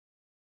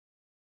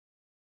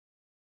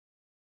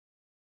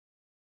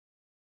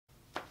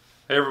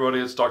Hey everybody,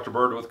 it's Dr.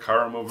 Bird with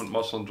ChiroMovement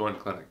Muscle Joint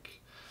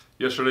Clinic.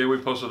 Yesterday we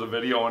posted a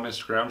video on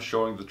Instagram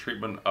showing the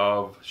treatment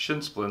of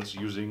shin splints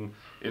using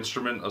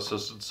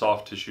instrument-assisted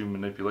soft tissue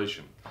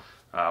manipulation.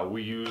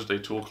 We used a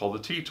tool called the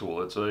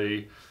T-tool. It's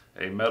a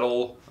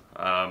metal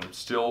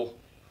steel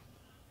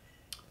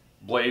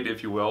blade,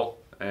 if you will,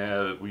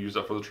 and we use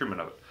that for the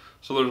treatment of it.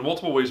 So there's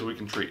multiple ways that we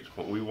can treat.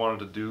 What we wanted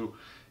to do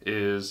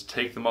is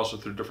take the muscle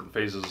through different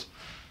phases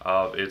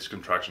of its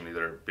contraction,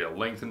 either be a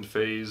lengthened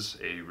phase,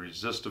 a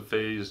resistive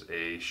phase,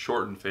 a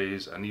shortened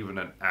phase, and even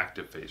an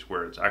active phase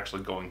where it's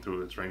actually going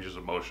through its ranges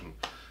of motion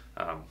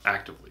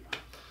actively.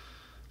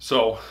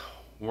 So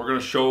we're going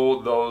to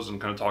show those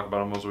and kind of talk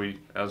about them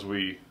as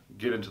we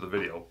get into the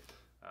video.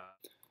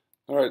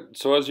 Alright,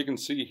 so as you can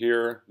see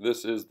here,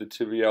 this is the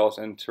tibialis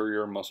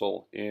anterior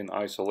muscle in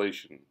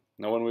isolation.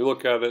 Now when we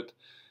look at it,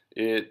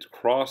 it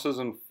crosses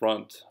in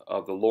front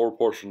of the lower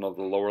portion of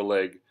the lower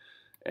leg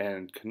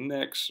and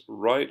connects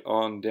right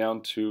on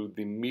down to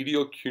the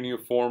medial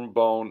cuneiform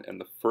bone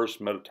and the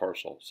first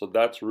metatarsal. So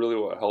that's really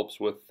what helps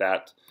with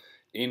that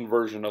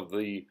inversion of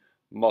the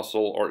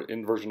muscle or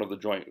inversion of the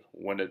joint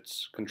when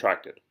it's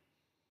contracted.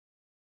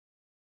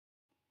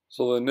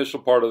 So the initial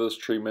part of this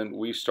treatment,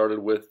 we started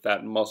with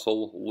that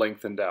muscle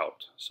lengthened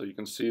out. So you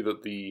can see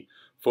that the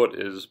foot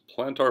is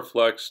plantar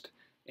flexed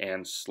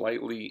and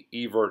slightly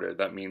everted.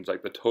 That means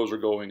like the toes are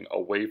going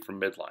away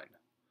from midline.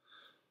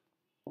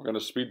 We're going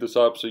to speed this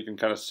up so you can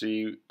kind of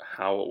see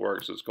how it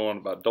works. It's going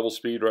about double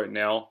speed right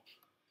now.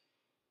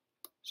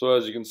 So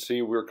as you can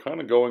see, we're kind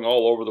of going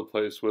all over the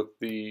place with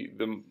the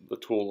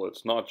tool.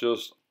 It's not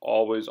just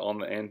always on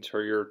the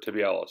anterior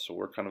tibialis. So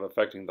we're kind of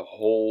affecting the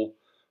whole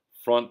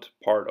front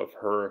part of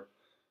her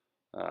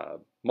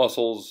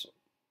muscles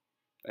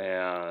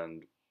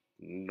and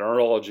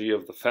neurology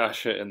of the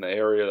fascia in the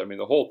area. I mean,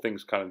 the whole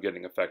thing's kind of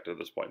getting affected at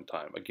this point in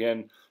time.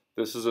 Again,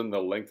 this is in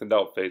the lengthened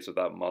out phase of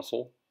that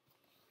muscle.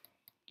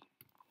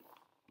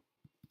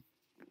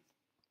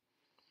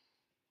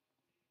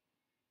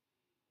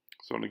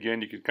 So and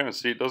again, you can kind of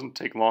see it doesn't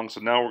take long.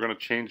 So now we're going to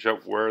change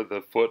up where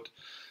the foot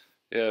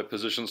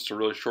positions to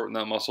really shorten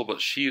that muscle. But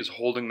she is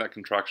holding that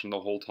contraction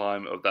the whole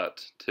time of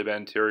that tib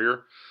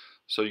anterior.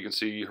 So you can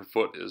see her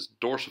foot is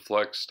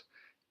dorsiflexed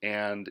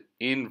and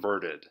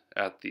inverted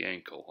at the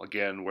ankle.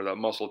 Again, where that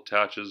muscle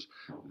attaches,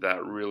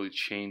 that really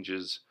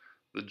changes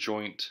the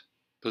joint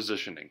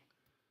positioning.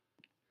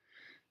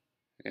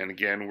 And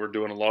again, we're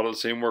doing a lot of the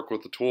same work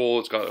with the tool.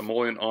 It's got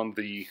emollient on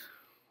the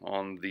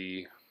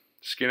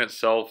skin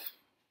itself.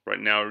 Right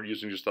now we're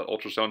using just that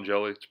ultrasound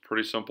jelly. It's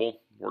pretty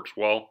simple, works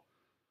well.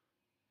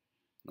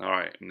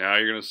 Alright, now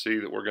you're going to see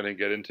that we're going to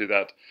get into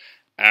that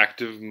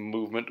active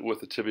movement with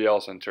the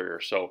tibialis anterior.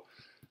 So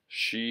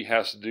she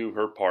has to do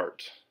her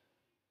part.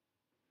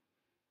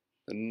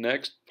 The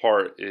next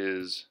part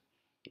is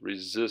the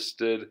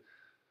resisted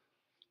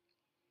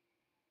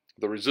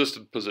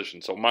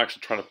position. So I'm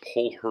actually trying to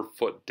pull her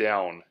foot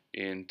down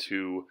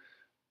into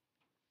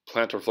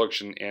plantar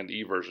flexion and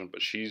eversion,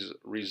 but she's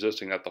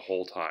resisting that the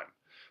whole time.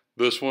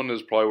 This one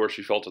is probably where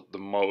she felt it the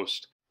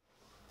most.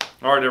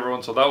 Alright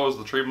everyone, so that was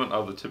the treatment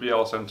of the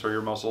tibialis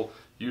anterior muscle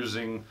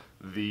using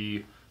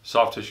the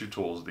soft tissue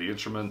tools, the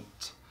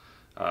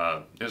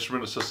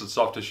instrument-assisted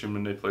soft tissue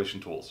manipulation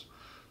tools.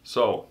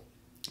 So,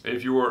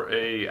 if you are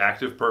an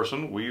active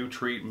person, we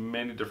treat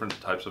many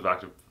different types of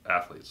active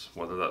athletes,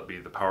 whether that be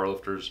the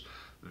powerlifters,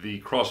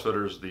 the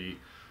crossfitters, the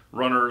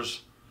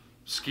runners,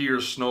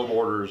 skiers,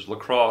 snowboarders,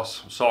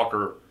 lacrosse,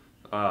 soccer,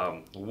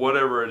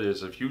 whatever it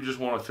is. If you just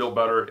want to feel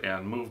better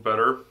and move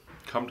better,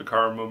 come to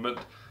ChiroMovement.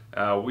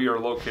 We are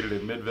located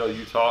in Midvale,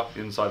 Utah,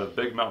 inside of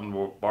Big Mountain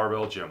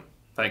Barbell Gym.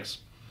 Thanks.